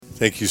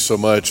Thank you so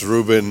much,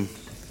 Ruben,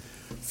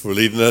 for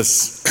leading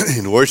us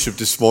in worship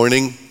this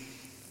morning.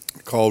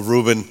 I called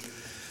Ruben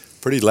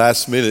pretty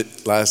last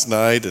minute last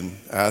night and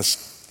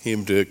asked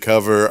him to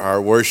cover our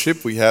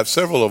worship. We have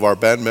several of our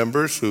band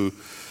members who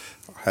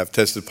have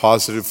tested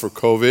positive for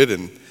COVID,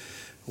 and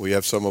we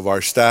have some of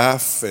our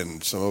staff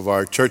and some of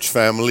our church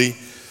family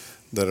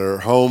that are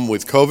home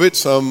with COVID,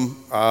 some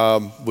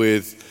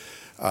with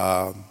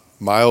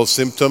mild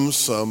symptoms,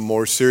 some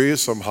more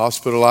serious, some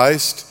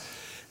hospitalized.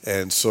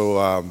 And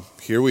so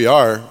here we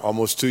are,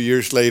 almost 2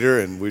 years later,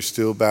 and we're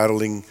still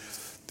battling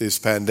this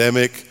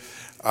pandemic.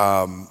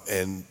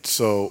 And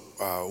so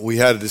we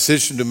had a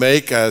decision to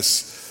make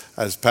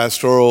as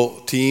pastoral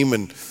team,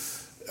 and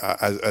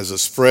as a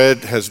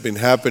spread has been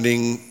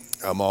happening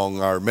among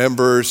our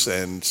members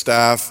and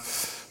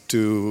staff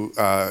to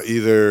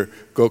either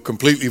go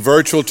completely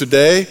virtual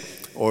today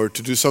or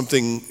to do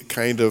something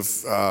kind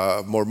of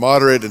more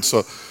moderate. And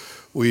so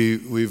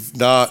we've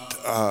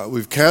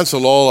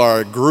canceled all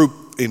our group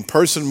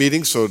in-person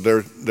meetings, so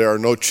there are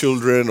no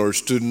children or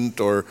student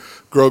or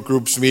growth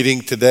groups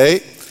meeting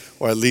today,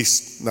 or at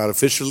least not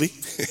officially.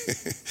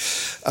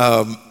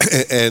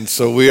 And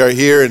so we are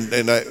here,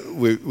 and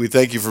we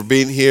thank you for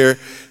being here.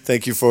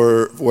 Thank you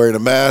for wearing a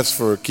mask,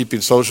 for keeping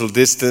social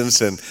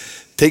distance, and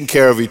taking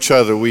care of each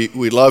other.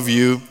 We love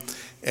you,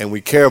 and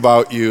we care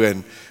about you,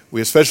 and we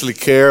especially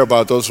care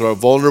about those who are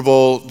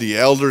vulnerable, the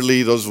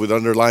elderly, those with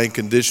underlying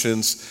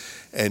conditions,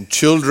 and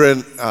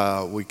children.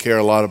 We care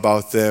a lot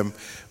about them.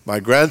 My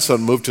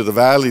grandson moved to the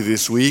Valley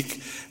this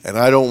week, and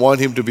I don't want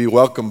him to be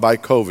welcomed by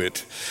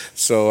COVID.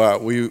 So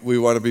we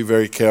want to be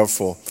very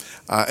careful.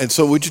 And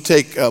so would you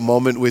take a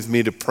moment with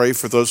me to pray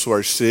for those who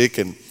are sick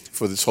and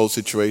for this whole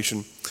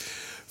situation?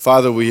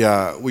 Father, we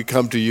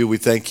come to you. We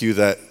thank you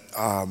that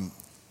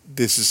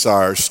this is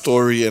our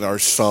story and our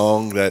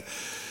song, that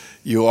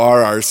you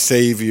are our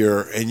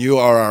Savior and you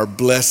are our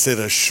blessed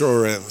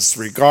assurance,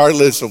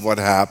 regardless of what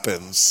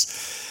happens.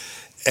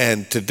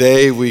 And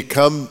today we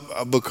come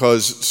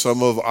because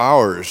some of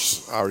our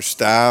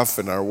staff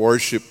and our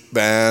worship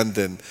band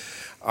and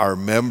our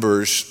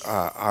members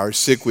are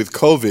sick with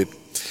COVID.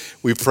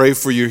 We pray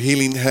for your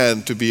healing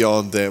hand to be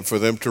on them, for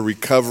them to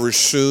recover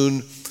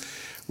soon.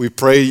 We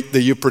pray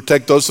that you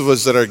protect those of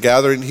us that are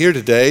gathering here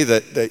today,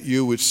 that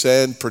you would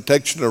send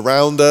protection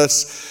around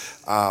us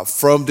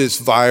from this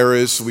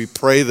virus. We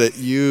pray that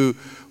you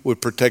would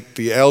protect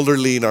the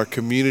elderly in our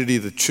community,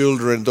 the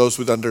children, those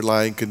with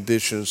underlying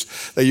conditions.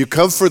 That you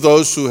comfort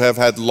those who have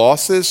had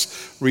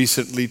losses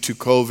recently to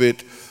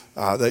COVID,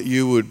 that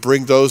you would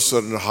bring those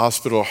in the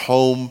hospital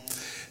home,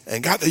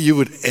 and God, that you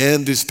would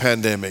end this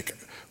pandemic.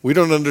 We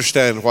don't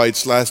understand why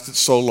it's lasted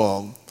so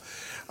long,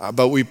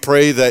 but we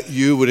pray that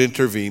you would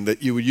intervene,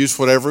 that you would use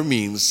whatever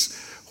means,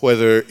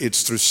 whether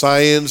it's through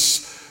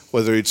science,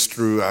 whether it's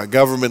through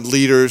government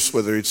leaders,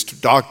 whether it's through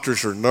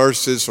doctors or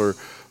nurses or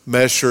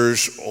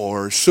measures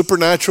or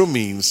supernatural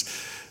means,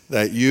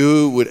 that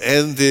you would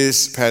end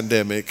this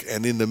pandemic,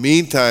 and in the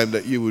meantime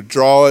that you would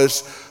draw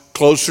us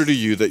closer to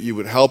you, that you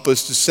would help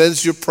us to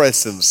sense your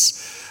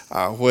presence,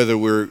 whether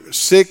we're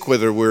sick,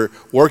 whether we're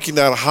working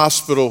at a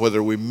hospital,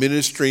 whether we're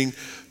ministering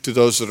to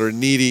those that are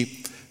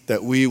needy,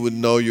 that we would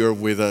know you're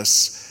with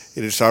us.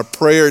 It is our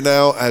prayer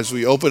now as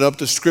we open up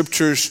the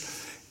scriptures,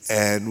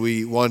 and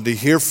we want to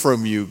hear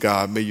from you,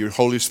 God. May your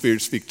Holy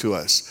Spirit speak to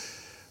us.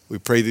 We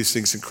pray these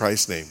things in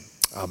Christ's name.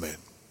 Amen.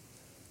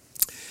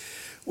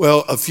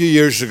 Well, a few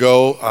years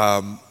ago,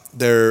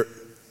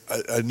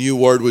 a new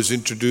word was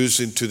introduced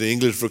into the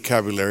English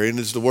vocabulary, and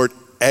it's the word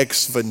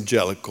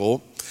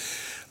exvangelical.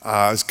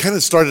 It's kind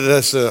of started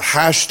as a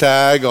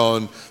hashtag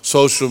on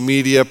social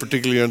media,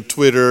 particularly on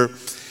Twitter.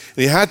 And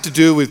it had to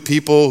do with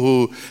people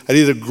who had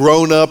either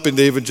grown up in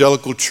the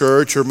evangelical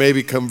church or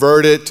maybe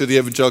converted to the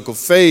evangelical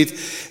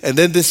faith and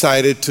then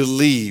decided to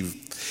leave.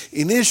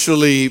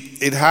 Initially,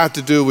 it had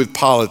to do with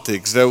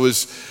politics. There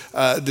was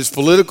this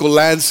political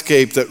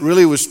landscape that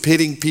really was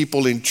pitting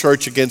people in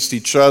church against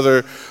each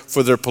other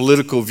for their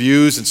political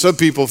views. And some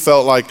people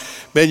felt like,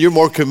 man, you're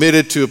more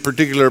committed to a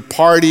particular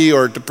party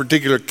or to a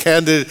particular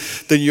candidate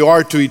than you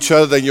are to each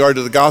other, than you are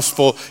to the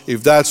gospel.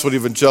 If that's what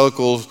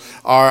evangelicals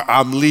are,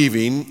 I'm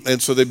leaving. And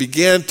so they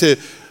began to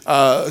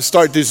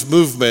start this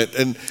movement.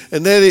 And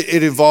then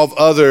it involved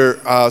other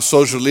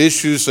social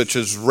issues such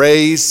as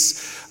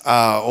race,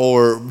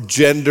 or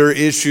gender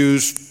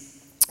issues,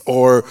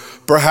 or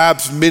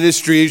perhaps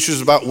ministry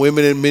issues about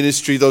women in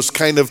ministry. Those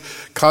kind of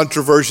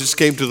controversies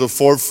came to the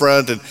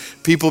forefront, and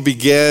people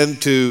began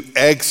to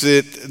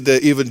exit the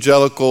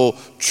evangelical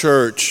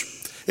church.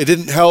 It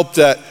didn't help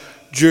that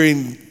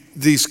during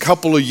these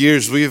couple of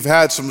years we've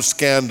had some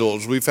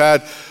scandals. We've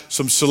had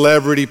some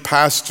celebrity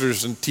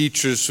pastors and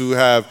teachers who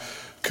have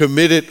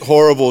committed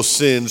horrible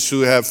sins,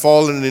 who have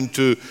fallen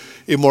into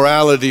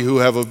immorality, who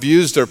have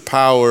abused their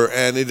power,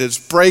 and it has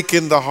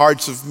broken the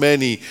hearts of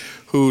many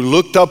who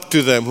looked up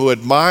to them, who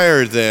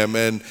admired them,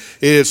 and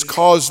it has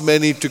caused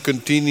many to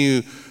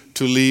continue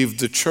to leave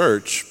the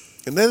church.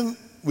 And then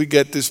we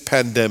get this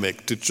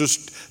pandemic to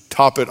just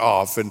top it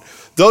off. And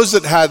those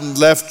that hadn't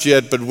left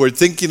yet but were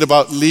thinking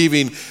about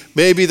leaving,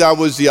 maybe that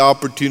was the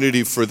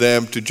opportunity for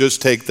them to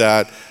just take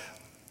that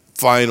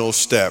final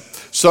step.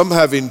 Some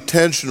have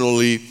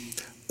intentionally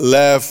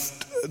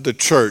left the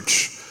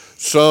church.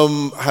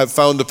 Some have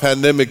found the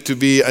pandemic to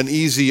be an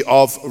easy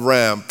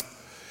off-ramp.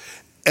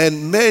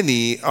 And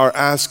many are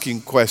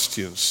asking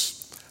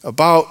questions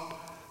about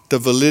the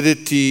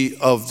validity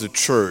of the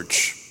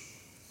church.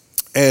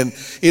 And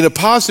in a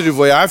positive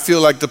way, I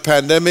feel like the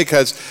pandemic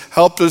has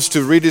helped us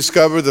to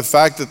rediscover the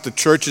fact that the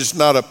church is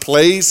not a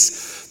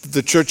place, that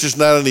the church is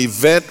not an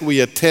event we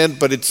attend,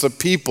 but it's a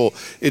people,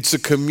 it's a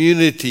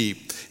community.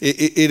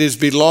 It is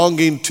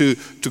belonging to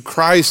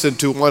Christ and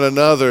to one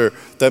another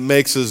that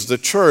makes us the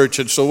church.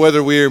 And so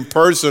whether we're in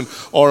person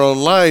or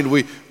online,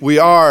 we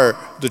are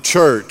the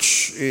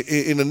church.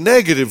 In a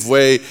negative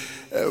way,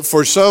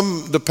 for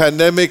some, the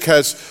pandemic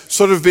has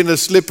sort of been a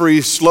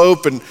slippery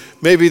slope, and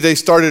maybe they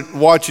started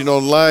watching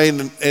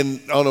online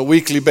and on a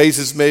weekly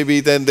basis, maybe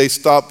then they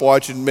stopped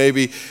watching,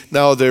 maybe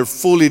now they're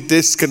fully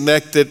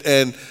disconnected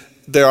and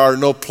there are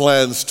no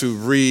plans to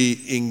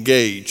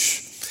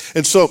re-engage.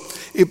 And so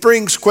it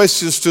brings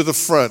questions to the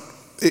front.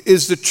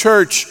 Is the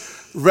church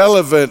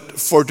relevant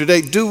for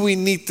today? Do we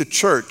need the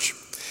church?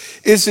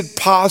 Is it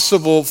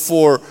possible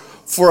for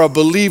a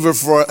believer,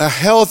 for a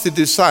healthy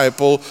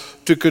disciple,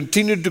 to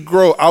continue to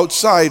grow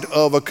outside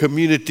of a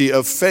community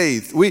of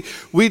faith?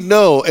 We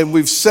know and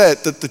we've said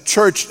that the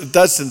church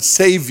doesn't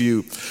save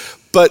you,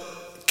 but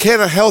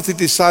can a healthy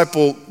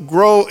disciple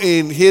grow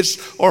in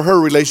his or her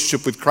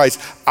relationship with Christ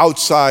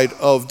outside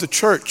of the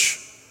church?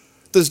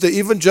 Does the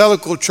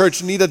evangelical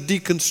church need a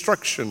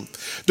deconstruction?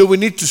 Do we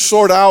need to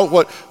sort out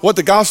what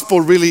the gospel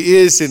really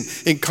is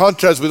in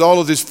contrast with all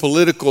of these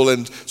political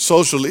and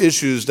social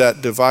issues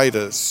that divide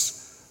us?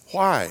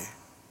 Why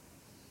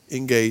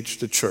engage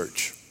the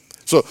church?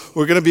 So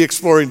we're going to be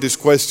exploring these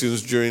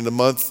questions during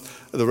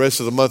the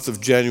rest of the month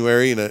of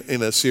January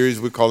in a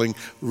series we're calling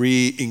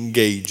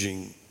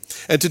Re-engaging.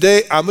 And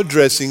today I'm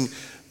addressing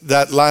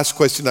that last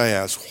question I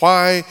asked.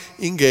 Why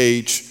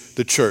engage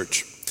the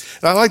church?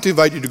 And I'd like to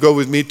invite you to go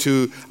with me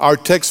to our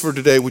text for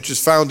today, which is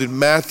found in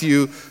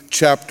Matthew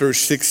chapter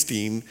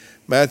 16.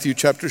 Matthew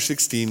chapter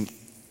 16,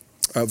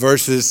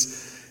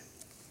 verses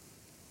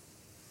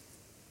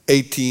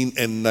 18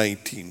 and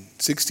 19.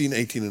 16,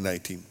 18, and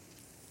 19.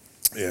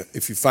 Yeah,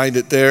 if you find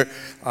it there,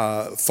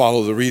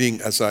 follow the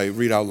reading as I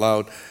read out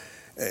loud.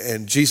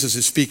 And Jesus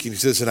is speaking. He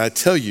says, "And I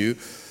tell you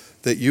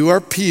that you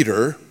are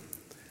Peter,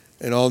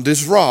 and on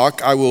this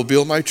rock I will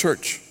build my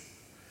church,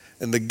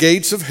 and the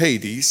gates of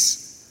Hades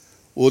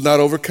will not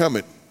overcome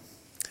it.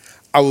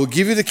 I will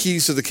give you the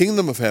keys to the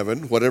kingdom of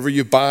heaven. Whatever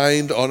you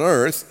bind on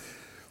earth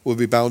will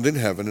be bound in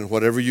heaven, and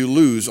whatever you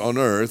loose on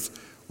earth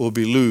will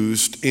be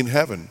loosed in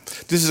heaven."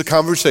 This is a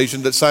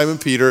conversation that Simon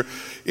Peter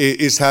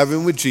is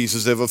having with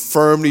Jesus. They've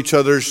affirmed each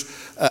other's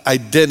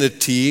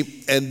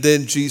identity, and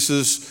then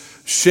Jesus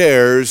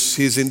shares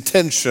his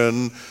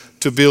intention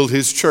to build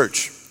his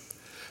church.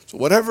 So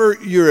whatever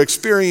your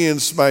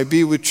experience might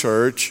be with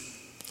church,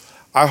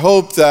 I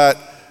hope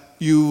that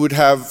you would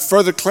have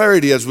further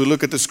clarity as we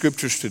look at the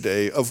scriptures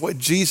today of what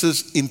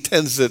Jesus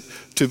intends it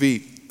to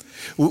be.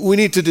 We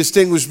need to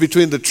distinguish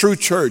between the true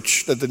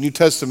church that the New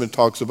Testament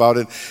talks about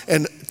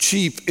and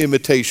cheap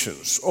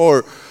imitations,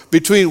 or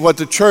between what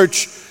the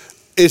church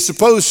is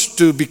supposed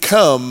to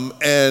become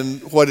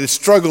and what is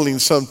struggling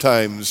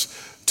sometimes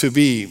to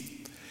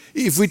be.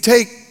 If we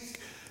take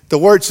the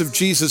words of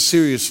Jesus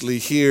seriously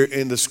here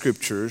in the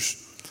scriptures,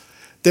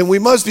 then we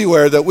must be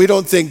aware that we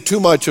don't think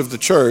too much of the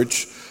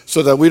church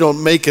so that we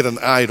don't make it an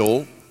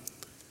idol.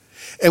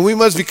 And we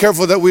must be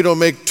careful that we don't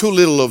make too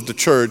little of the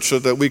church so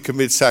that we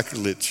commit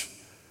sacrilege.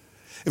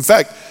 In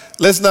fact,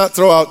 let's not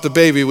throw out the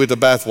baby with the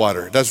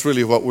bathwater. That's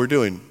really what we're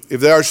doing. If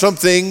there are some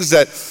things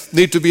that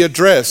need to be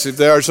addressed, if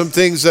there are some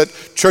things that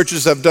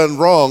churches have done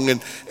wrong,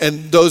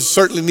 and those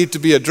certainly need to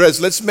be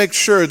addressed, let's make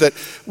sure that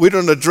we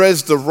don't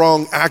address the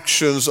wrong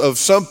actions of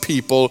some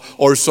people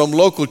or some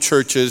local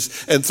churches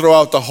and throw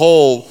out the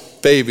whole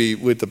baby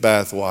with the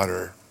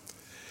bathwater.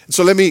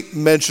 So let me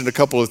mention a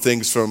couple of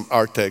things from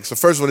our text. The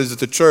first one is that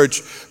the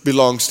church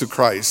belongs to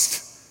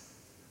Christ.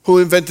 Who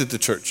invented the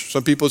church?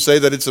 Some people say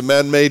that it's a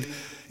man-made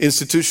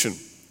institution.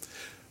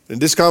 In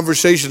this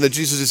conversation that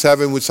Jesus is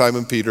having with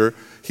Simon Peter,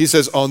 he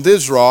says, "On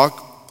this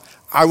rock,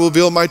 I will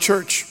build my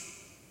church."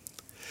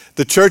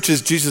 The church is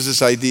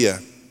Jesus'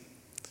 idea.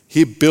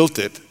 He built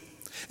it,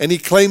 and he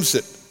claims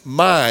it,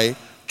 my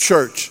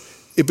church.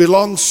 It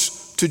belongs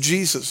to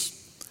Jesus.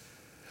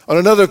 On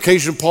another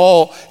occasion,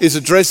 Paul is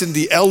addressing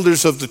the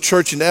elders of the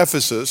church in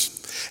Ephesus,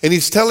 and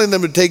he's telling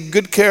them to take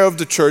good care of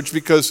the church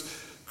because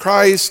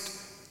Christ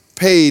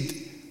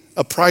paid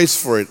a price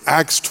for it.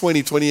 Acts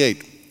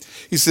 20:28.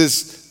 He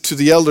says to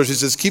the elders, he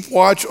says, "Keep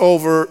watch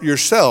over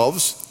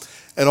yourselves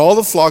and all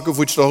the flock of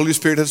which the Holy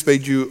Spirit has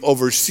made you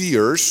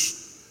overseers.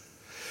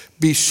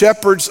 Be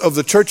shepherds of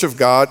the church of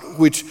God,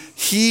 which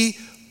he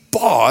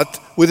bought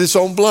with his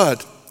own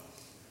blood."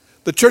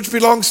 The church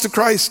belongs to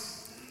Christ.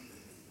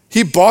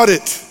 He bought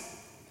it.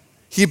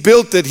 He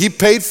built it. He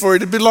paid for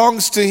it. It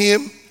belongs to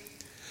him.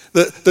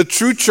 The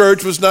true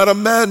church was not a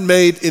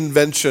man-made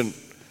invention.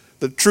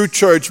 The true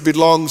church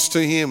belongs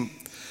to him.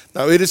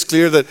 Now it is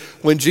clear that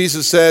when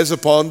Jesus says,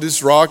 upon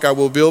this rock I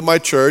will build my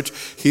church,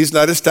 he's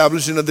not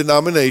establishing a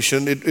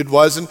denomination. It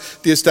wasn't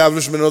the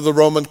establishment of the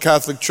Roman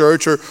Catholic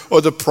Church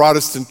or the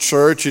Protestant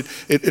Church.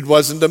 It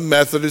wasn't the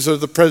Methodists or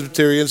the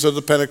Presbyterians or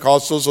the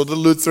Pentecostals or the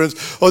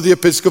Lutherans or the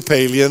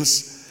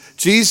Episcopalians.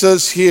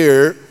 Jesus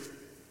here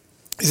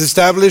is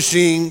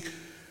establishing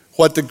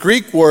what the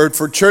Greek word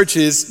for church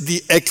is,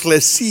 the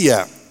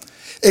ecclesia.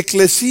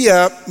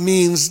 Ecclesia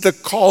means the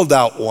called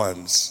out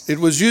ones. It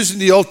was used in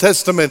the Old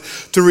Testament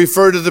to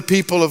refer to the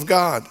people of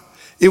God.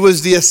 It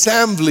was the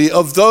assembly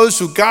of those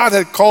who God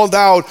had called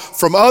out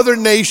from other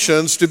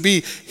nations to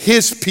be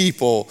his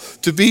people,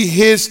 to be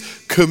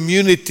his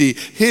community,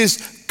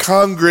 his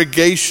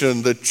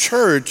congregation. The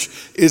church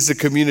is the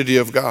community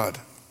of God.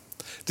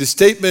 This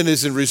statement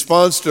is in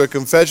response to a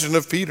confession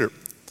of Peter.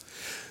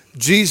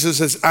 Jesus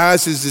has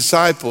asked his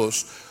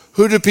disciples,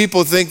 who do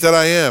people think that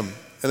I am?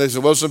 And they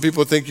said, well, some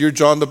people think you're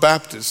John the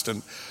Baptist,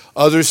 and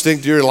others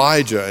think you're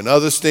Elijah, and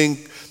others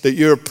think that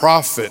you're a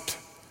prophet.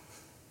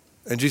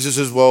 And Jesus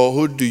says, well,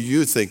 who do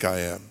you think I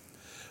am?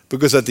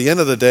 Because at the end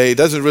of the day, it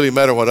doesn't really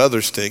matter what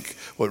others think.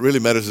 What really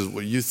matters is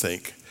what you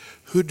think.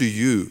 Who do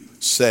you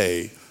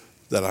say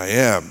that I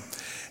am?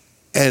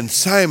 And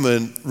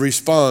Simon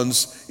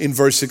responds in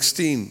verse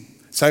 16.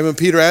 Simon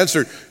Peter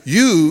answered,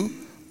 you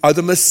are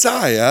the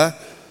Messiah,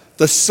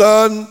 the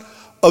Son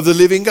of the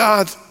living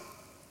God.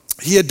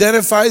 He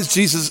identifies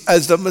Jesus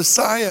as the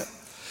Messiah,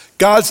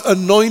 God's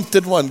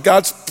anointed one,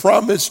 God's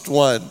promised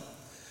one.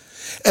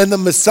 And the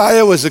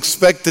Messiah was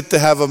expected to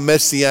have a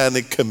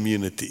messianic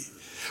community.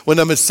 When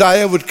the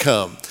Messiah would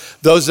come,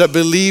 those that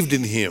believed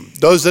in him,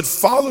 those that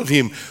followed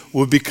him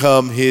would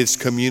become his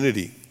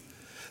community.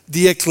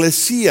 The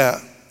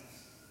ecclesia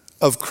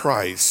of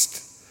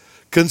Christ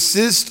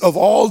consists of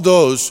all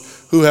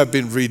those who have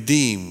been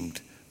redeemed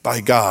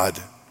by God.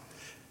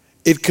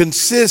 It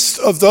consists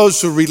of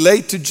those who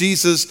relate to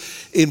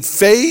Jesus in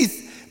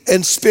faith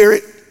and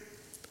spirit,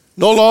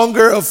 no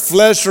longer of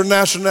flesh or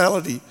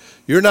nationality.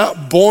 You're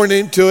not born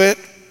into it.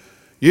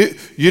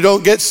 You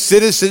don't get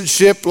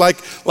citizenship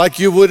like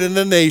you would in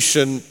a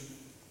nation.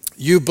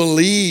 You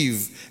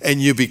believe and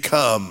you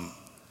become.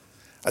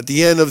 At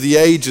the end of the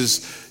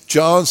ages,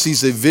 John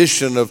sees a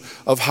vision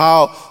of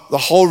how the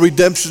whole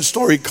redemption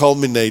story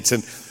culminates.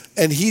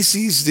 And he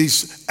sees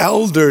these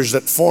elders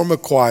that form a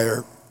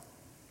choir.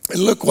 And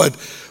look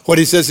what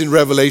he says in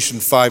Revelation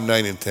 5,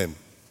 9, and 10.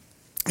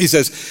 He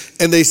says,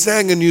 and they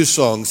sang a new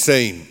song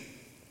saying,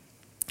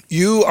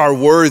 you are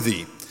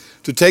worthy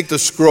to take the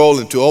scroll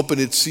and to open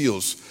its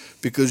seals,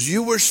 because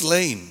you were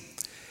slain,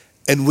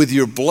 and with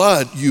your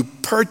blood you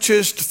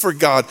purchased for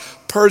God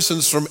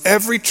persons from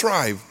every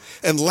tribe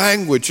and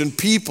language and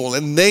people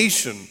and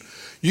nation.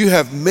 You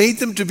have made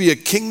them to be a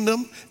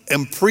kingdom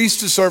and priests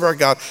to serve our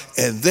God,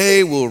 and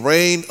they will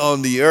reign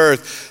on the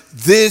earth.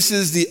 This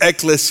is the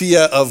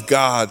ecclesia of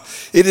God.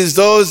 It is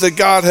those that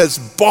God has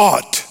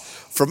bought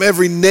from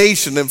every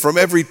nation and from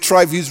every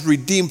tribe. He's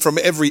redeemed from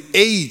every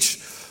age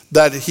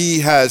that he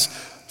has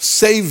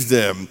saved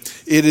them.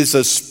 It is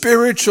a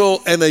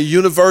spiritual and a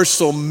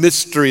universal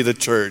mystery, the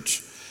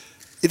church.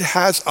 It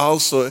has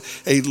also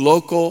a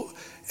local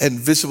and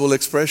visible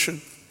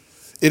expression.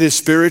 It is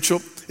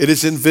spiritual. It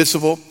is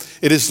invisible.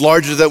 It is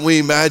larger than we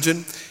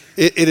imagine.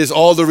 It is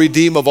all the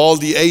redeemed of all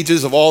the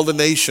ages, of all the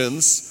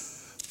nations.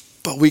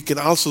 But we can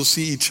also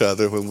see each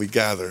other when we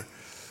gather.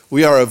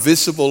 We are a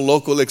visible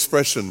local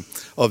expression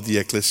of the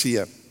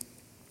ecclesia.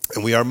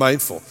 And we are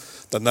mindful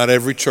that not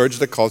every church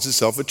that calls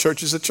itself a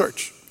church is a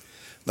church.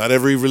 Not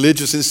every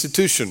religious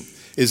institution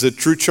is a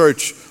true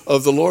church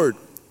of the Lord.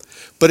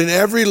 But in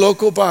every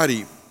local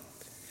body,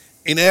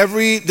 in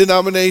every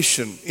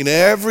denomination, in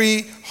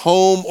every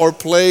home or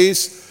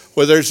place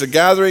where there's a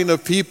gathering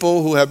of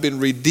people who have been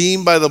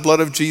redeemed by the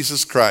blood of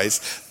Jesus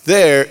Christ,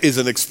 there is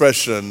an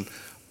expression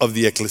of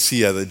the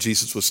ecclesia that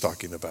Jesus was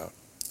talking about.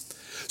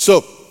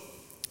 So,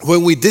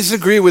 when we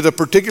disagree with a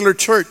particular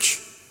church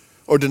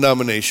or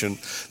denomination,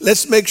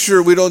 let's make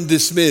sure we don't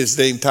dismiss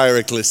the entire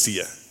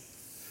ecclesia.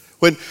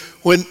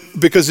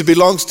 Because it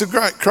belongs to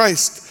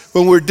Christ.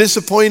 When we're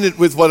disappointed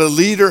with what a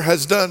leader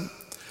has done,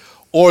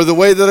 or the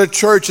way that a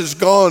church has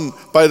gone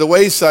by the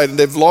wayside and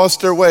they've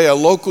lost their way, a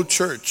local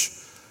church,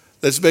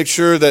 let's make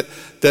sure that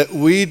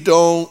we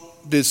don't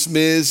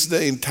dismiss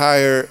the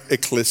entire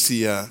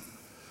ecclesia.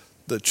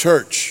 The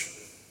church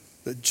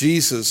that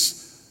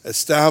Jesus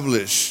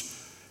established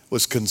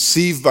was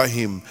conceived by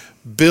him,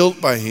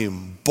 built by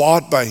him,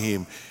 bought by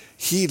him.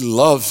 He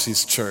loves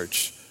his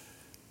church,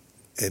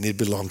 and it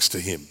belongs to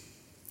him.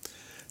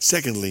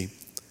 Secondly,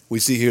 we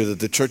see here that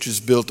the church is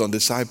built on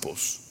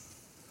disciples.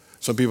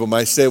 Some people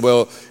might say,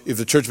 well, if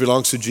the church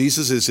belongs to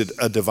Jesus, is it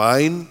a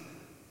divine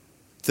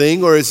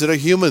thing or is it a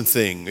human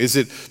thing? Is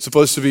it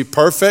supposed to be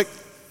perfect?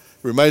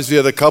 Reminds me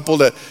of the couple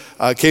that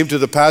came to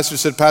the pastor and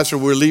said, Pastor,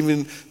 we're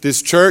leaving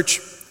this church.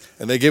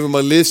 And they gave him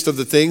a list of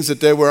the things that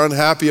they were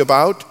unhappy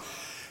about.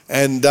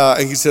 And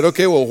he said,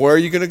 okay, well, where are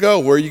you going to go?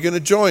 Where are you going to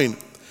join?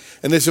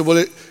 And they said,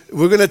 well,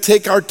 we're going to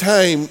take our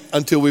time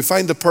until we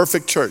find the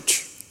perfect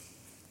church.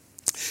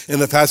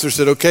 And the pastor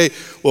said, okay,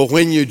 well,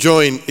 when you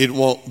join, it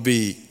won't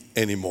be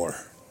anymore.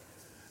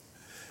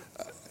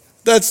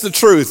 That's the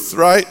truth,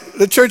 right?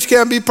 The church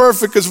can't be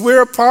perfect because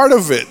we're a part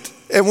of it,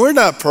 and we're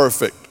not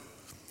perfect.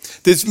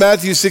 This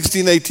Matthew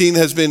 16:18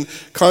 has been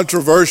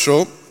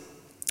controversial.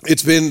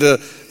 It's been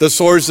the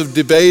source of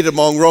debate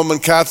among Roman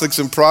Catholics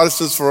and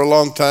Protestants for a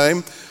long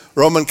time.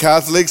 Roman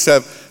Catholics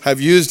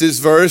have used this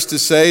verse to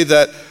say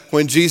that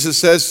when Jesus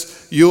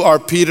says, you are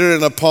Peter,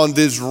 and upon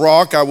this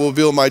rock I will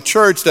build my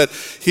church, that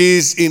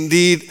he's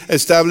indeed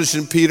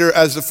establishing Peter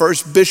as the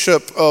first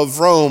bishop of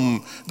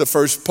Rome, the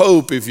first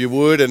pope, if you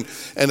would, and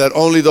that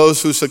only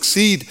those who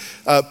succeed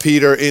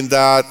Peter in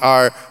that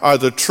are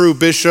the true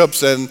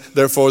bishops and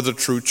therefore the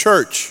true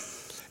church.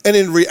 And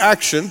in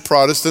reaction,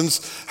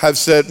 Protestants have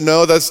said,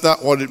 no, that's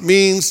not what it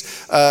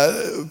means.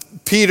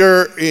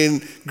 Peter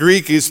in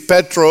Greek is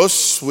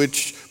Petros,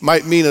 which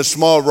might mean a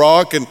small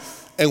rock. And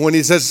when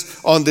he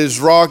says on this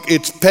rock,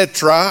 it's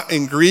Petra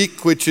in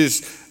Greek, which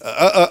is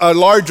a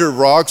larger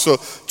rock. So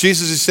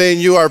Jesus is saying,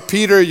 you are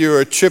Peter,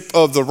 you're a chip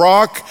of the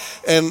rock.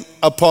 And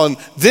upon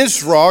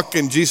this rock,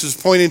 and Jesus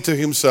pointing to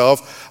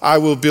himself, I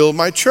will build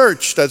my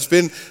church. That's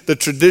been the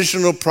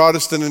traditional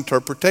Protestant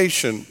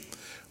interpretation.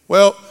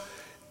 Well,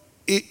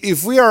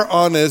 if we are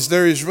honest,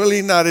 there is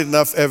really not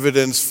enough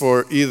evidence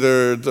for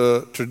either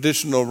the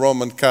traditional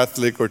Roman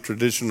Catholic or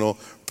traditional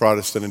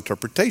Protestant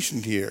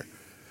interpretation here.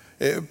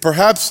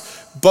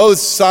 Perhaps both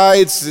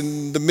sides,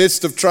 in the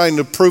midst of trying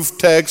to proof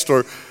text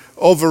or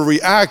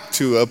overreact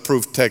to a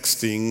proof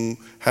texting,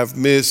 have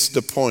missed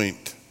the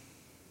point.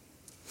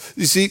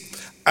 You see,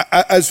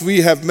 as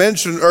we have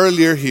mentioned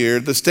earlier here,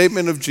 the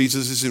statement of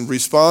Jesus is in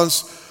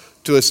response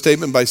to a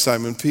statement by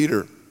Simon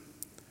Peter.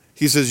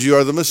 He says, you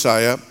are the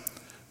Messiah,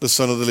 the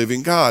Son of the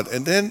living God.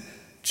 And then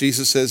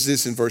Jesus says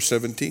this in verse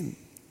 17.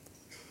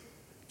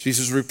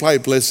 Jesus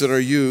replied, blessed are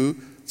you,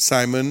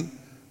 Simon,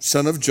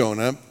 son of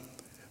Jonah,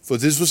 for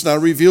this was not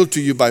revealed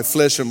to you by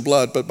flesh and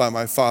blood, but by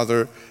my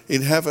Father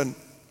in heaven.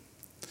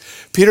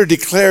 Peter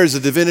declares the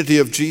divinity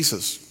of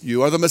Jesus.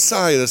 You are the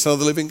Messiah, the Son of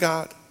the living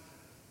God.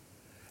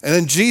 And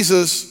then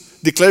Jesus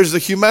declares the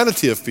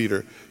humanity of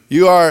Peter.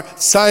 You are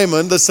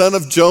Simon, the son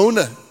of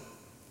Jonah.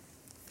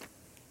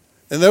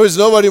 And there was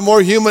nobody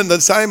more human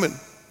than Simon.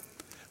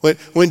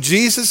 When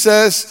Jesus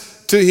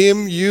says to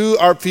him, you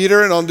are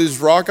Peter, and on this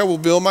rock I will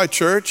build my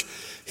church,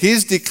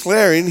 he's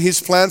declaring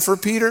his plan for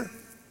Peter.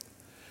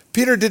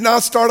 Peter did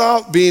not start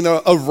out being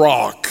a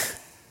rock.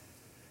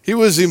 He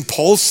was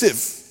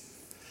impulsive.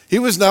 He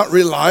was not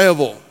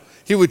reliable.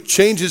 He would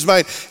change his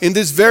mind. In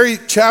this very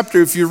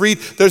chapter, if you read,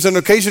 there's an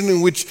occasion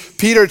in which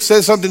Peter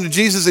says something to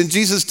Jesus, and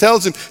Jesus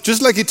tells him,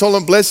 just like he told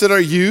him, blessed are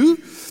you,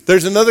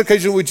 there's another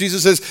occasion where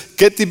Jesus says,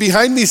 get thee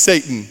behind me,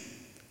 Satan.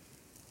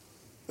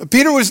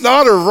 Peter was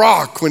not a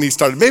rock when he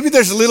started. Maybe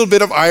there's a little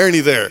bit of irony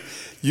there.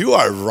 You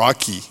are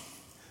rocky.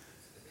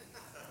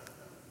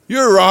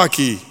 You're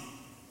rocky.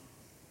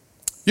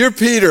 You're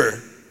Peter.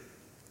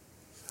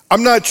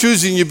 I'm not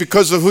choosing you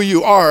because of who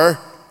you are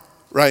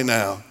right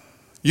now.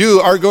 You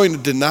are going to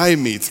deny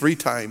me 3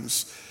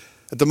 times.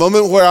 At the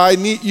moment where I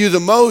need you the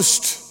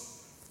most,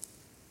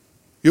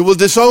 you will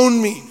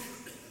disown me.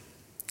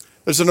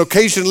 There's an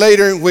occasion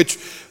later in which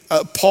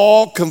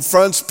Paul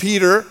confronts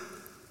Peter,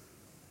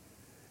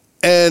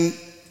 and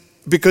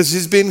because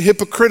he's been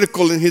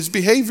hypocritical in his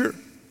behavior.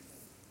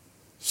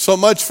 So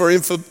much for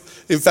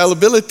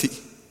infallibility.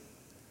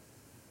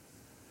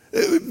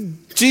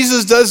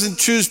 Jesus doesn't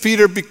choose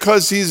Peter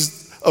because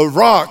he's a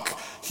rock.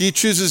 He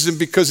chooses him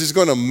because he's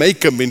going to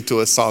make him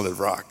into a solid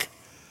rock.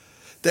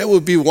 There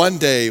will be one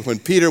day when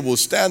Peter will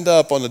stand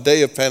up on the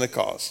day of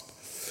Pentecost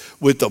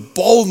with the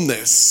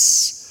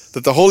boldness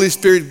that the Holy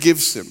Spirit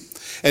gives him.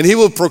 And he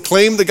will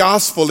proclaim the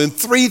gospel, and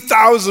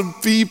 3,000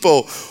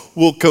 people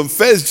will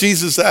confess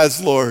Jesus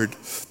as Lord.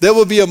 There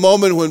will be a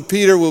moment when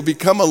Peter will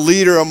become a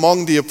leader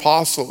among the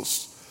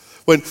apostles,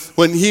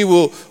 when he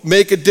will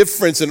make a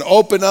difference and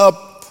open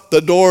up the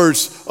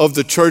doors of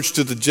the church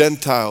to the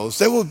Gentiles.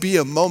 There will be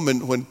a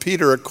moment when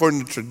Peter,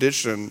 according to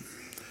tradition,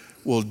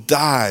 will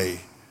die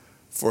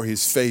for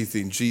his faith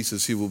in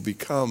Jesus. He will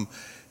become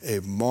a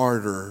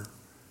martyr.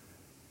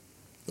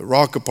 The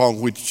rock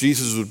upon which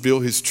Jesus would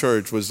build his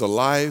church was the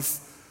life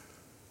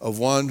of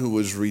one who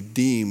was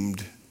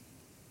redeemed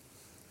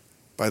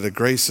by the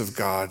grace of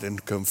God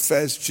and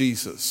confessed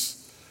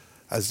Jesus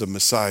as the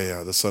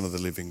Messiah, the Son of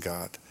the living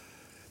God.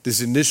 This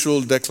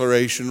initial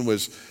declaration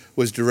was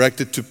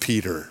directed to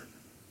Peter.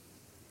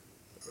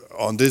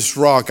 On this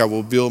rock I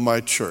will build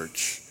my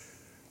church.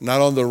 Not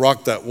on the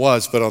rock that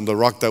was, but on the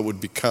rock that would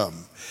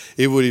become.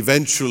 It would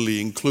eventually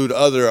include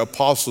other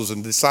apostles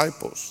and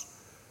disciples.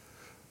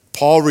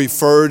 Paul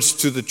refers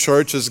to the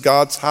church as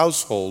God's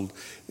household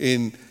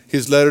in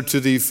his letter to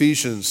the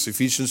Ephesians,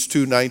 Ephesians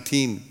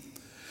 2:19.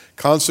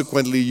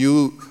 Consequently,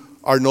 you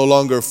are no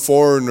longer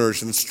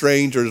foreigners and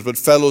strangers, but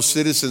fellow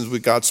citizens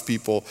with God's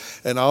people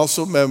and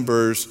also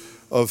members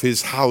of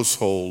his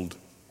household.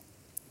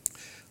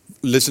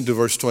 Listen to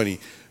verse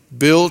 20.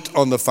 built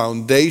on the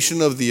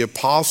foundation of the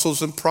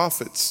apostles and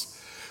prophets,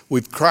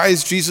 with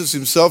Christ Jesus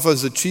himself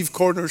as the chief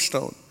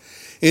cornerstone.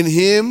 In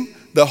him,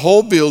 the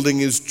whole building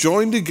is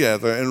joined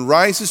together and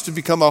rises to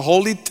become a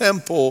holy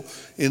temple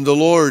in the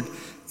Lord.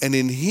 And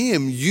in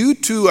him, you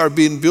too are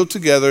being built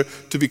together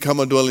to become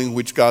a dwelling in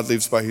which God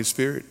lives by his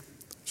Spirit.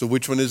 So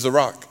which one is the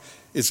rock?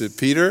 Is it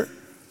Peter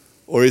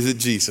or is it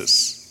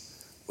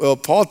Jesus? Well,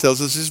 Paul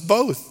tells us it's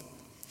both.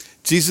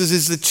 Jesus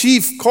is the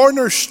chief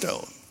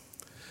cornerstone.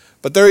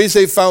 But there is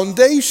a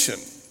foundation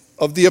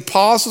of the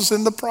apostles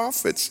and the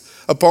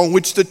prophets upon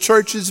which the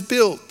church is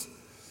built.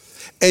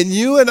 And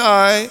you and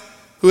I,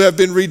 who have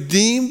been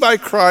redeemed by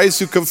Christ,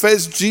 who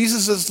confess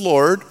Jesus as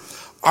Lord,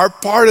 are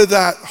part of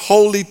that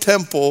holy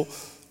temple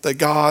that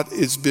God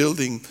is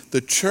building. The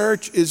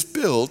church is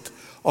built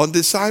on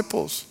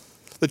disciples.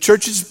 The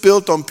church is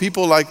built on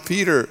people like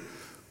Peter,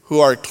 who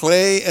are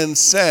clay and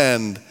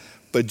sand,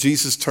 but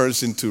Jesus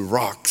turns into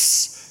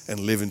rocks and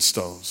living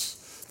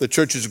stones. The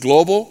church is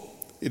global.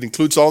 It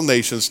includes all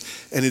nations,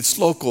 and it's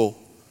local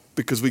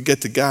because we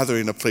get to gather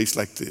in a place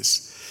like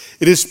this.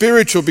 It is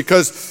spiritual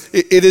because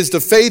it is the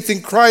faith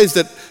in Christ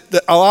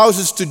that allows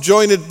us to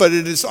join it, but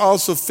it is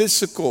also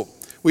physical.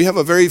 We have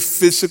a very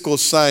physical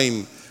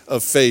sign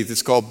of faith.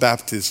 It's called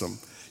baptism.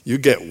 You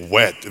get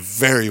wet,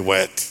 very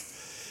wet.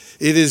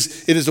 It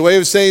is a way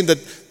of saying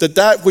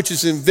that which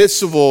is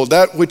invisible,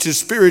 that which is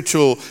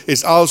spiritual,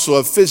 is also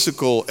a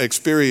physical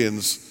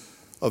experience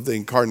of the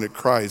incarnate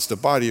Christ, the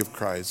body of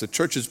Christ. The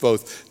church is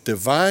both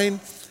divine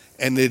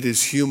and it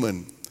is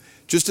human.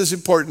 Just as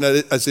important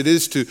as it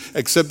is to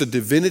accept the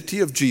divinity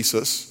of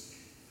Jesus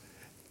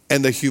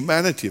and the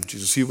humanity of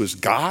Jesus. He was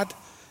God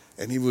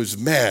and he was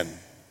man.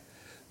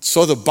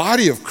 So the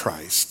body of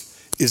Christ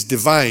is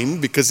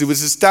divine because it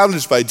was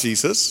established by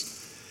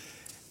Jesus,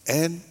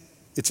 and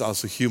it's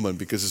also human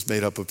because it's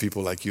made up of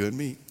people like you and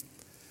me.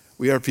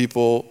 We are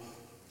people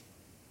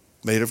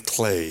made of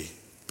clay,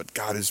 but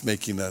God is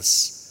making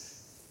us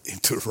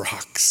into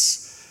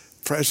rocks,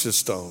 precious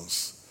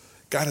stones.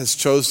 God has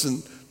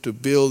chosen to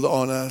build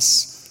on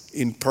us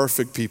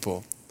imperfect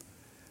people,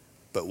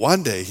 but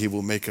one day he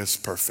will make us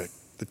perfect.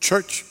 The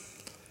church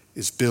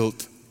is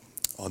built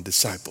on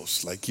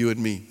disciples like you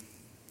and me.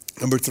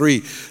 Number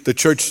 3, the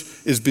church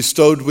is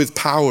bestowed with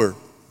power.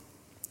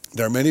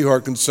 There are many who are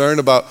concerned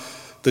about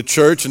the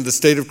church and the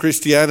state of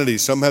Christianity.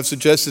 Some have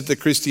suggested that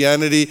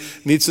Christianity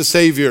needs a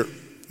savior.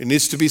 It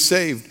needs to be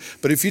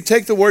saved. But if you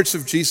take the words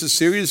of Jesus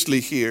seriously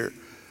here,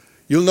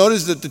 you'll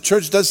notice that the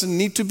church doesn't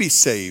need to be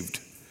saved.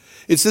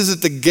 It says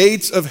that the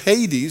gates of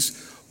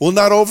Hades will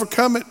not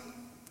overcome it.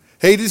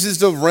 Hades is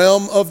the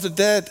realm of the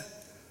dead.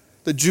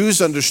 The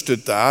Jews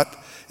understood that.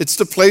 It's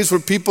the place where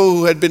people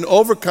who had been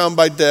overcome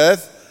by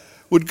death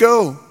would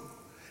go.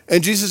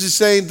 And Jesus is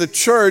saying the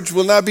church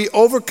will not be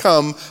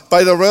overcome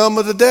by the realm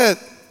of the dead.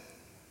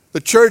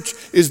 The church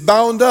is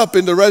bound up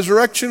in the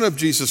resurrection of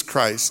Jesus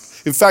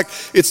Christ. In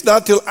fact, it's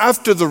not till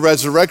after the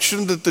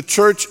resurrection that the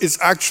church is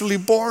actually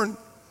born.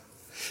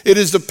 It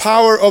is the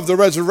power of the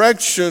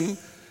resurrection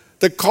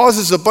that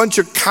causes a bunch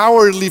of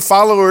cowardly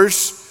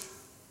followers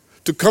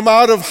to come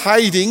out of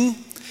hiding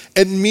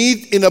and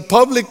meet in a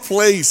public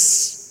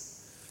place.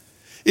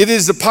 It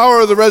is the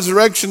power of the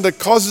resurrection that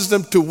causes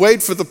them to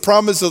wait for the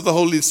promise of the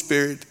Holy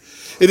Spirit.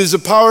 It is the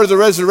power of the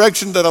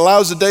resurrection that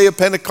allows the day of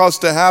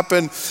Pentecost to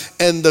happen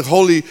and the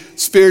Holy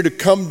Spirit to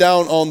come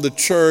down on the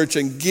church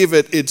and give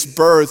it its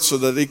birth so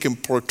that it can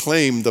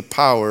proclaim the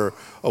power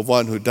of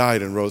one who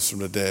died and rose from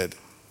the dead.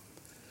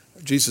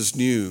 Jesus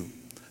knew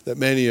that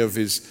many of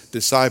his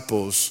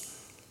disciples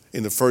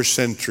in the first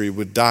century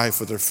would die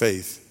for their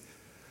faith.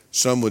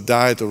 Some would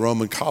die at the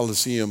Roman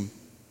Colosseum.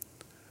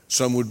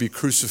 Some would be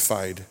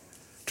crucified.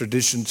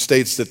 Tradition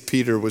states that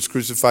Peter was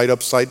crucified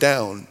upside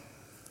down.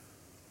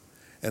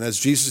 And as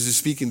Jesus is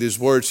speaking these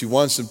words, he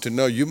wants them to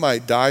know you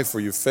might die for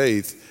your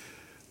faith,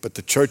 but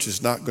the church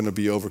is not going to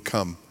be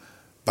overcome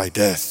by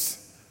death.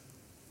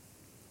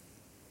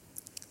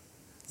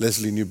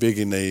 Leslie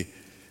Newbigin, a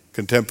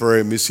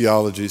contemporary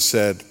missiologist,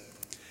 said,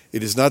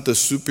 "It is not the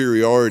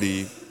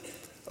superiority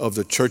of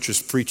the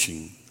church's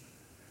preaching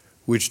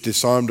which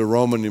disarmed the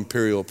Roman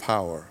imperial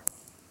power,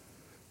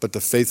 but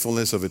the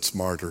faithfulness of its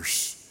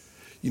martyrs."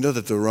 You know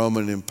that the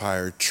Roman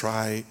Empire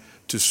tried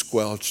to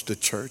squelch the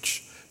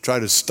church, tried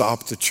to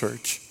stop the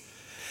church.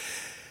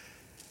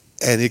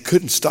 And it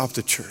couldn't stop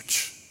the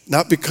church.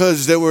 Not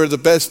because they were the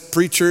best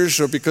preachers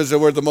or because they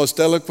were the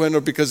most eloquent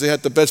or because they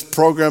had the best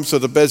programs or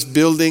the best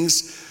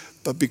buildings,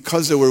 but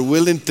because they were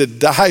willing to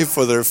die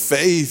for their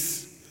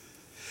faith.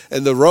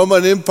 And the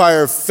Roman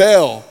Empire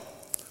fell,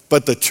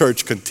 but the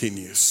church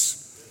continues.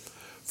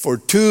 For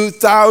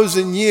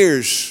 2,000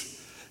 years,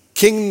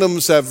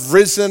 kingdoms have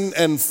risen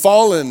and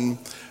fallen,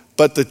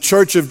 but the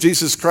church of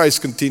Jesus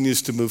Christ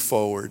continues to move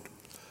forward.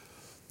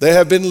 There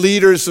have been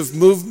leaders of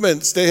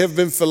movements. There have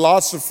been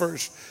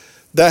philosophers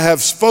that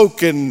have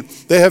spoken.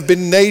 There have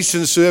been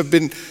nations who have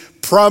been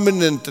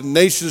prominent and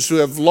nations who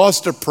have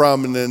lost their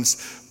prominence,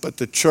 but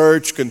the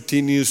church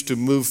continues to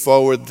move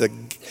forward. The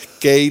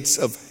gates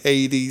of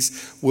Hades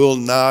will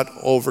not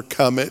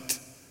overcome it.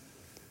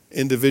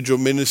 Individual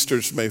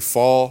ministers may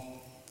fall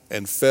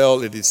and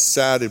fail. It is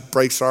sad. It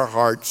breaks our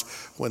hearts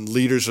when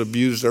leaders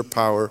abuse their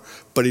power,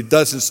 but it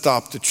doesn't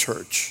stop the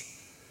church.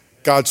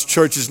 God's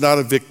church is not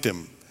a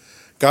victim.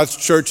 God's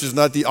church is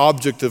not the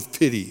object of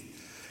pity.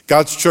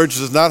 God's church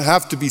does not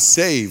have to be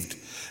saved.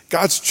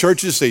 God's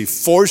church is a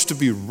force to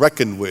be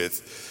reckoned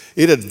with.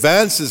 It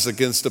advances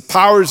against the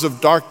powers of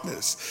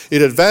darkness.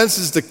 It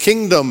advances the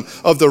kingdom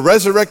of the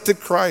resurrected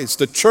Christ.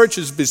 The church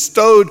is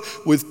bestowed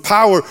with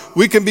power.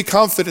 We can be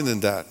confident in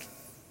that.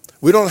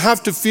 We don't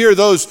have to fear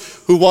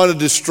those who want to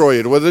destroy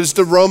it, whether it's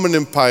the Roman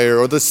Empire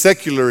or the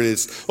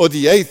secularists or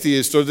the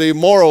atheists or the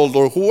immoral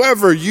or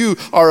whoever you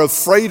are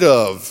afraid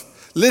of.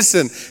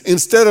 Listen,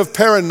 instead of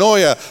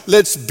paranoia,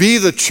 let's be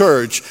the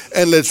church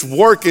and let's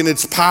work in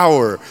its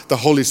power. The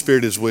Holy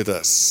Spirit is with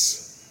us.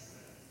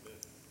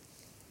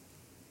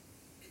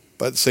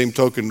 By the same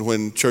token,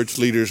 when church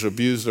leaders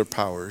abuse their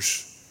power,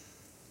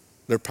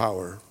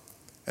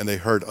 and they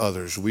hurt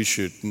others, we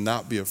should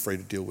not be afraid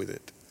to deal with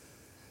it.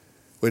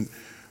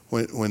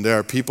 When there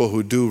are people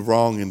who do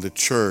wrong in the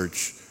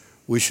church,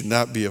 we should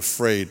not be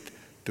afraid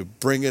to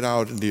bring it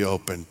out in the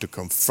open, to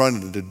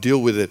confront it, to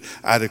deal with it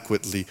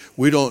adequately.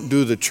 We don't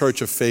do the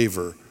church a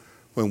favor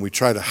when we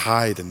try to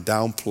hide and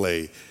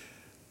downplay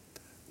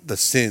the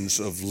sins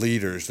of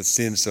leaders, the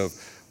sins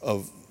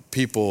of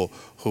people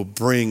who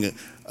bring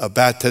a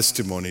bad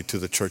testimony to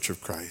the church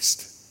of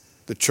Christ.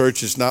 The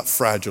church is not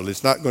fragile.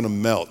 It's not going to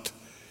melt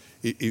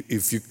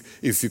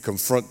if you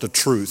confront the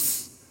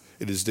truth.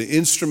 It is the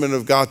instrument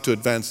of God to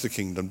advance the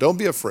kingdom. Don't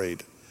be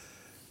afraid.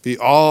 Be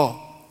awed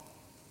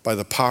by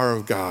the power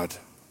of God.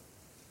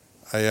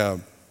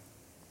 I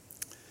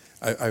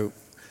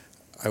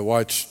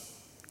watched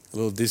a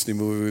little Disney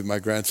movie with my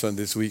grandson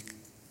this week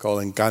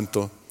called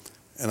Encanto,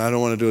 and I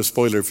don't want to do a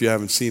spoiler if you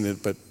haven't seen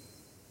it, but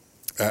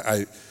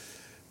I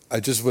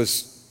just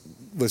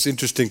was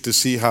interesting to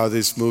see how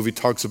this movie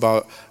talks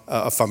about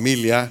a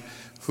familia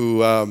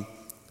who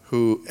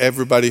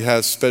everybody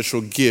has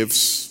special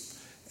gifts,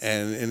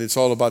 and it's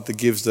all about the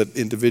gifts that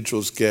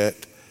individuals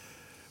get.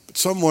 But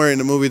somewhere in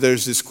the movie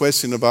there's this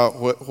question about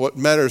what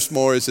matters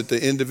more. Is it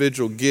the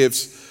individual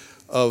gifts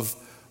of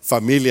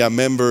familia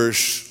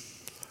members,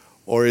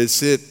 or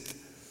is it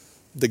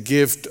the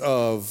gift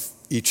of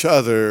each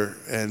other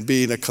and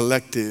being a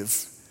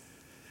collective?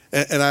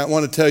 And I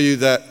want to tell you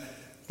that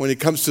when it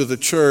comes to the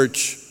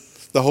church,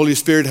 the Holy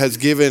Spirit has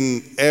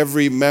given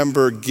every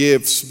member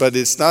gifts, but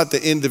it's not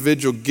the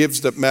individual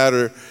gifts that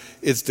matter.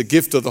 It's the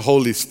gift of the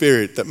Holy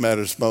Spirit that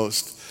matters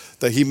most,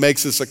 that He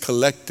makes us a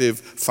collective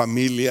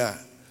familia.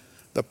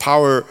 The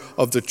power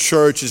of the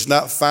church is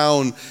not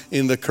found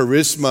in the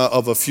charisma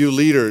of a few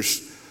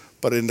leaders,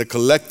 but in the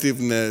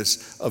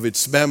collectiveness of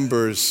its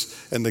members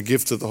and the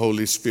gift of the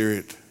Holy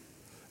Spirit.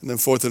 And then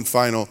fourth and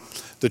final,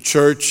 the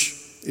church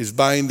is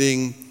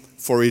binding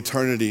for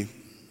eternity.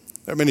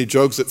 There are many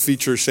jokes that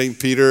feature St.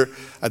 Peter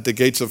at the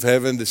gates of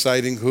heaven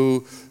deciding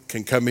who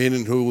can come in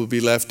and who will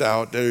be left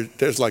out.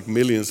 There's like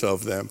millions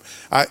of them.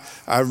 I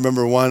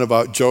remember one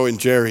about Joe and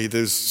Jerry.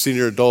 There's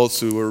senior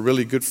adults who were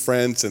really good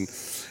friends,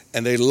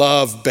 and they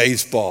loved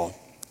baseball.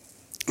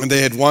 And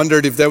they had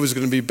wondered if there was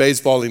going to be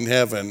baseball in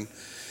heaven.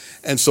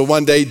 And so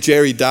one day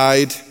Jerry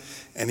died,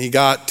 and he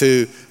got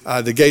to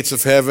the gates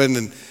of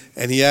heaven,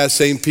 and he asked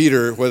St.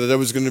 Peter whether there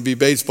was going to be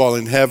baseball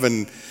in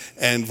heaven.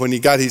 And when he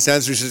got his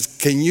answer, he says,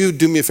 "Can you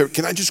do me a favor?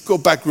 Can I just go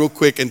back real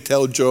quick and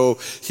tell Joe?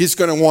 He's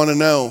going to want to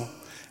know."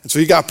 And so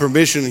he got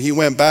permission, and he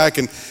went back,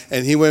 and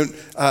he went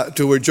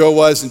to where Joe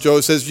was. And Joe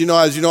says, as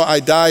you know,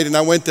 I died, and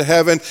I went to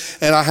heaven,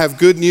 and I have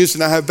good news,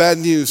 and I have bad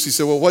news. He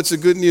said, "Well, what's the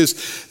good news?"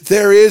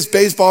 "There is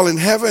baseball in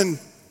heaven."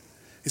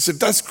 He said,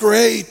 "That's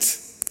great.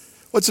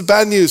 What's the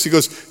bad news?" He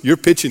goes, "You're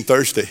pitching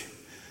Thursday."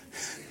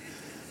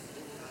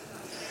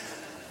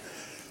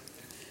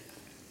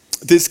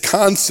 This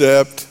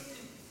concept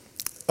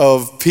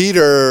of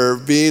Peter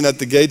being at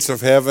the gates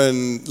of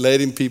heaven,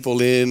 letting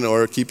people in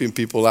or keeping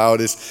people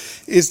out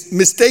is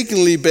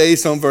mistakenly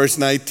based on verse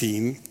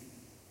 19.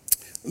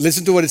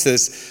 Listen to what it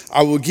says.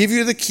 "I will give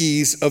you the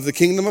keys of the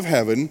kingdom of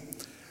heaven.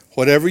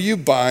 Whatever you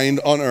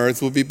bind on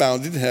earth will be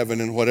bound in heaven,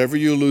 and whatever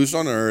you loose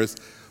on earth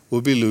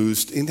will be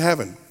loosed in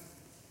heaven."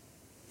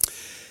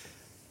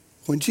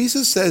 When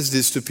Jesus says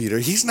this to Peter,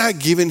 He's not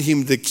giving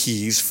him the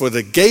keys for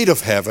the gate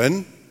of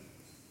heaven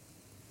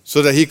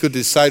so that he could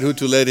decide who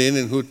to let in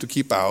and who to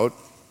keep out.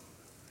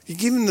 He's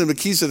giving them the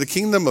keys of the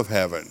kingdom of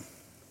heaven.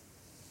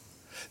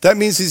 That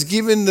means He's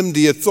giving them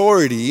the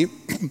authority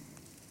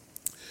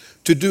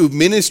to do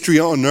ministry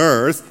on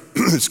earth,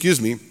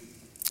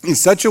 in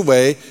such a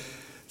way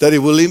that it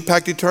will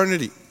impact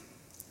eternity.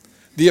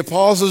 The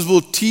apostles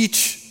will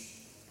teach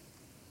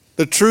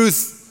the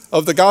truth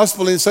of the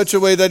gospel in such a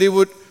way that it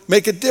would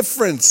make a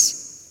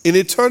difference in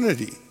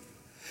eternity.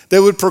 They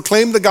would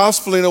proclaim the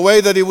gospel in a way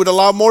that it would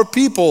allow more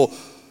people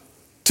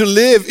to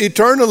live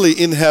eternally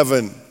in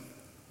heaven.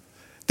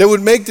 They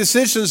would make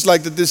decisions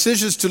like the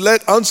decisions to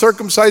let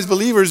uncircumcised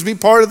believers be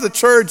part of the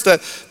church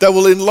that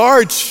will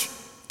enlarge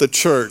the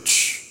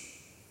church.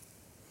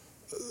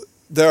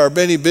 There are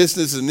many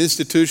businesses and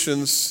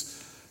institutions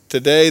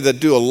today that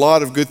do a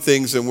lot of good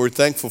things, and we're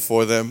thankful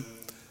for them.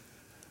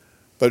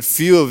 But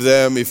few of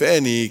them, if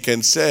any,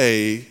 can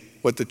say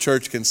what the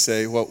church can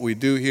say. What we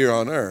do here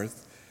on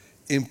earth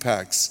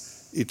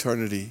impacts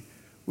eternity.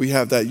 We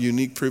have that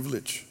unique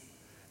privilege.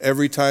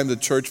 Every time the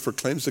church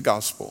proclaims the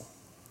gospel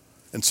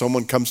and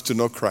someone comes to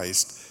know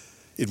Christ,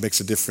 it makes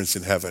a difference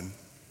in heaven.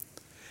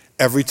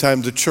 Every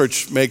time the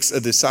church makes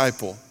a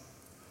disciple,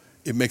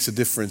 it makes a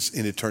difference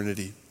in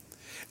eternity.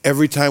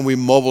 Every time we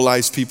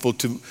mobilize people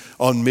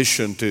on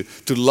mission to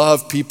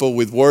love people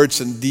with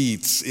words and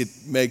deeds, it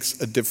makes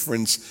a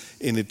difference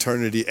in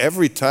eternity.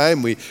 Every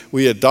time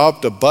we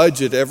adopt a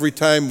budget, every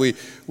time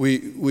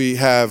we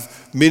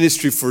have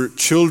ministry for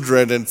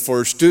children and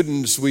for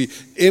students, we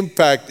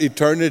impact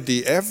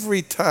eternity.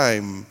 Every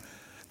time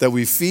that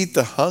we feed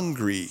the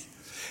hungry,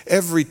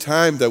 every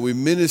time that we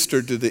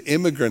minister to the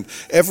immigrant,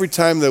 every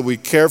time that we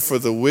care for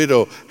the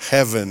widow,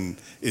 heaven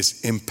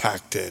is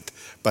impacted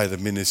by the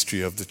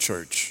ministry of the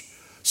church.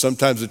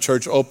 Sometimes the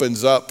church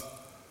opens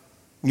up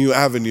new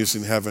avenues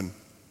in heaven.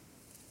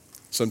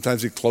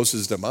 Sometimes it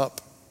closes them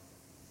up.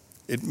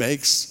 It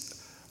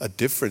makes a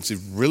difference. It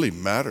really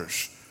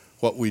matters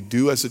what we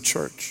do as a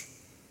church.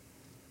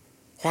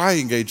 Why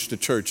engage the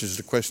church is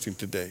the question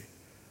today.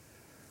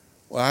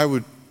 Well, I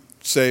would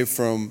say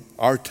from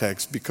our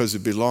text, because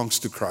it belongs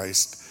to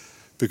Christ,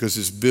 because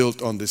it's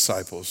built on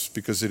disciples,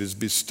 because it is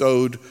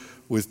bestowed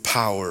with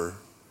power,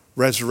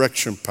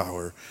 resurrection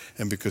power,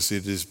 and because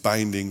it is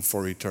binding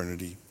for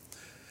eternity.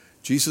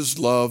 Jesus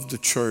loved the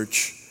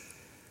church,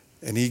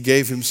 and he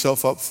gave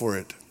himself up for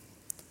it.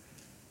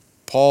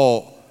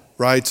 Paul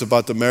writes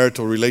about the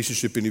marital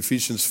relationship in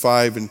Ephesians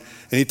 5, and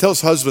he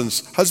tells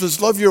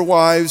husbands, love your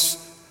wives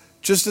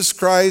just as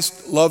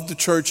Christ loved the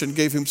church and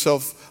gave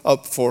himself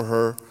up for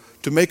her,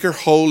 to make her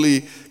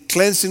holy,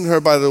 cleansing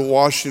her by the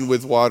washing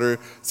with water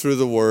through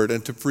the word,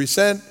 and to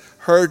present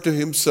her to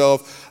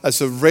himself as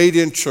a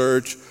radiant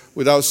church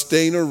without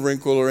stain or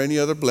wrinkle or any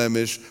other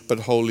blemish,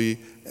 but holy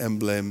and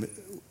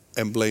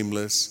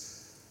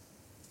blameless.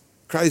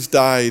 Christ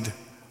died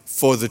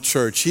for the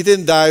church. He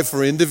didn't die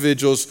for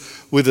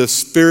individuals with a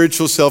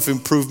spiritual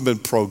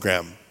self-improvement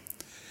program.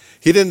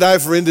 He didn't die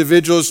for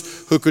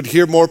individuals who could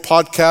hear more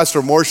podcasts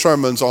or more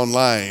sermons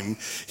online.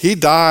 He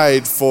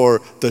died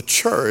for the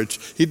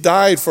church. He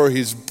died for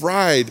his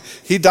bride.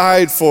 He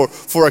died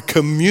for a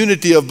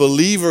community of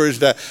believers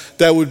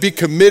that would be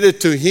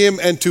committed to him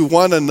and to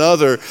one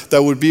another,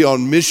 that would be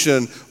on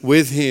mission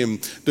with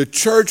him. The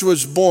church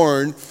was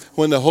born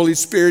when the Holy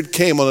Spirit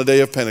came on the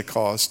day of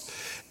Pentecost.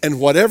 And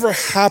whatever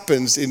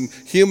happens in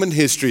human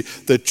history,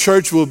 the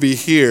church will be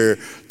here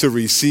to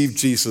receive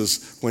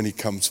Jesus when he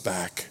comes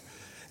back.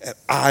 And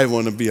I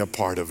want to be a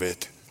part of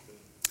it.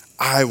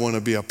 I want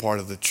to be a part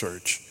of the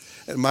church.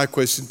 And my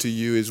question to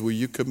you is, will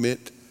you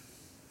commit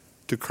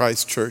to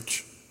Christ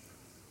Church?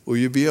 Will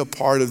you be a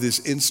part of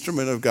this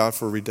instrument of God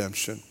for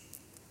redemption?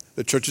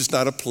 The church is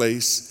not a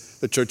place.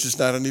 The church is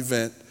not an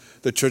event.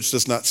 The church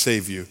does not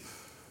save you.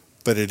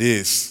 But it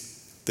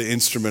is the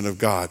instrument of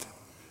God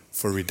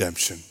for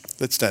redemption.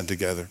 Let's stand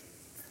together.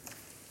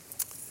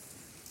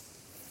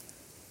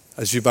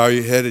 As you bow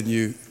your head and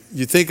you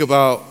think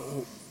about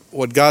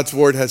what God's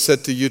word has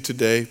said to you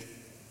today,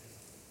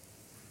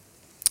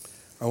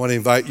 I want to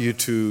invite you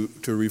to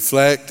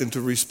reflect and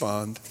to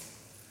respond.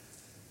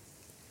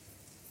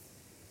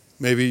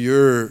 Maybe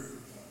your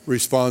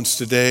response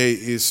today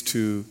is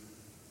to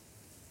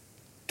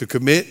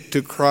commit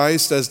to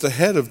Christ as the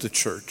head of the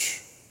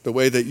church. The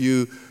way that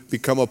you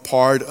become a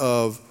part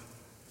of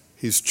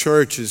his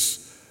church is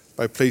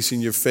by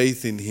placing your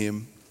faith in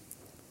him.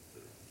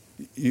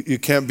 You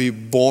can't be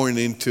born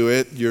into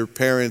it. Your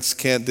parents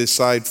can't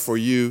decide for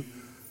you.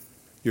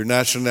 Your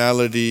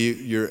nationality,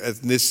 your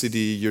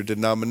ethnicity, your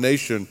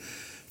denomination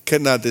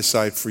cannot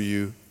decide for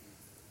you.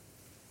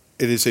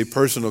 It is a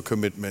personal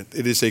commitment.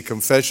 It is a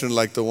confession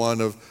like the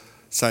one of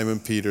Simon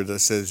Peter that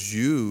says,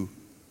 you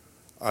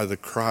are the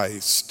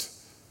Christ,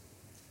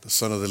 the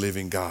Son of the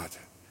living God.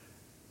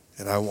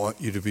 And I want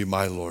you to be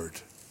my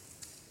Lord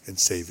and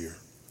Savior.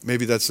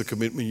 Maybe that's the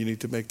commitment you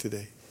need to make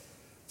today.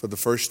 For the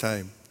first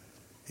time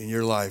in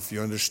your life,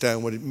 you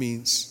understand what it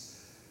means,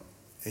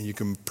 and you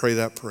can pray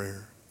that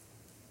prayer.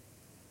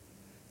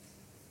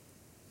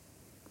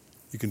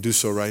 You can do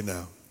so right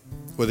now,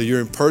 whether you're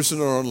in person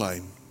or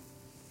online.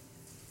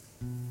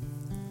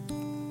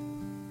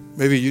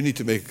 Maybe you need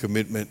to make a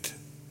commitment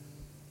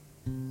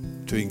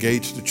to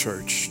engage the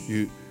church.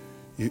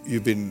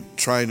 You've been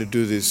trying to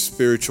do this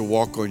spiritual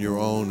walk on your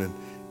own, and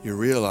you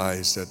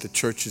realize that the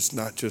church is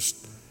not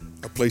just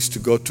a place to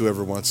go to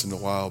every once in a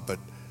while, but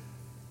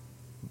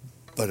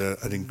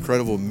an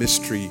incredible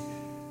mystery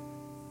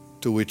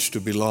to which to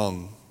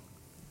belong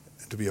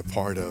and to be a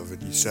part of.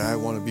 And you say, I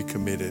want to be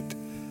committed.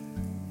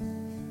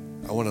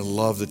 I want to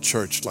love the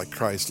church like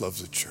Christ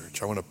loves the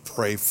church. I want to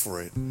pray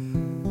for it.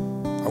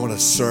 I want to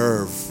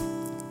serve.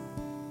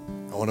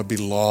 I want to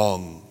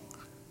belong.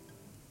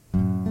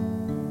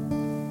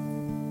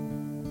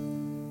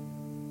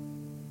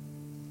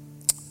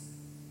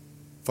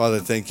 Father,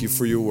 thank you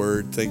for your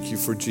word. Thank you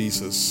for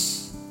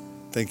Jesus.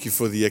 Thank you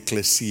for the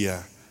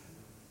ecclesia.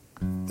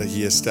 that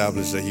He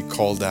established, that He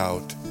called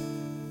out.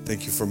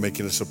 Thank you for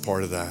making us a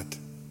part of that.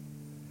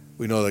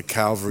 We know that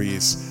Calvary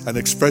is an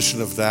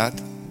expression of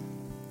that.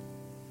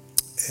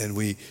 And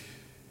we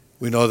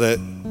know that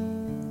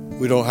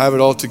we don't have it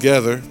all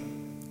together.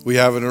 We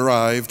haven't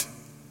arrived.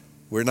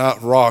 We're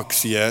not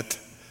rocks yet.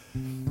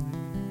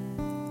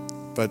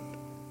 But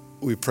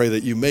we pray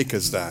that you make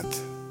us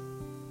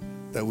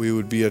that we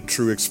would be a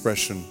true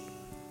expression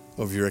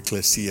of your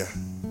ecclesia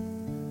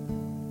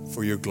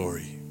for your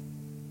glory.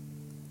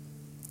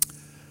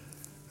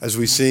 As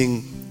we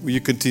sing, will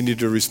you continue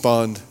to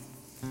respond?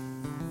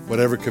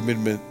 Whatever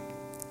commitment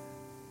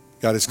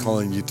God is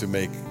calling you to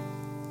make,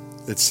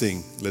 let's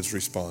sing, let's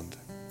respond.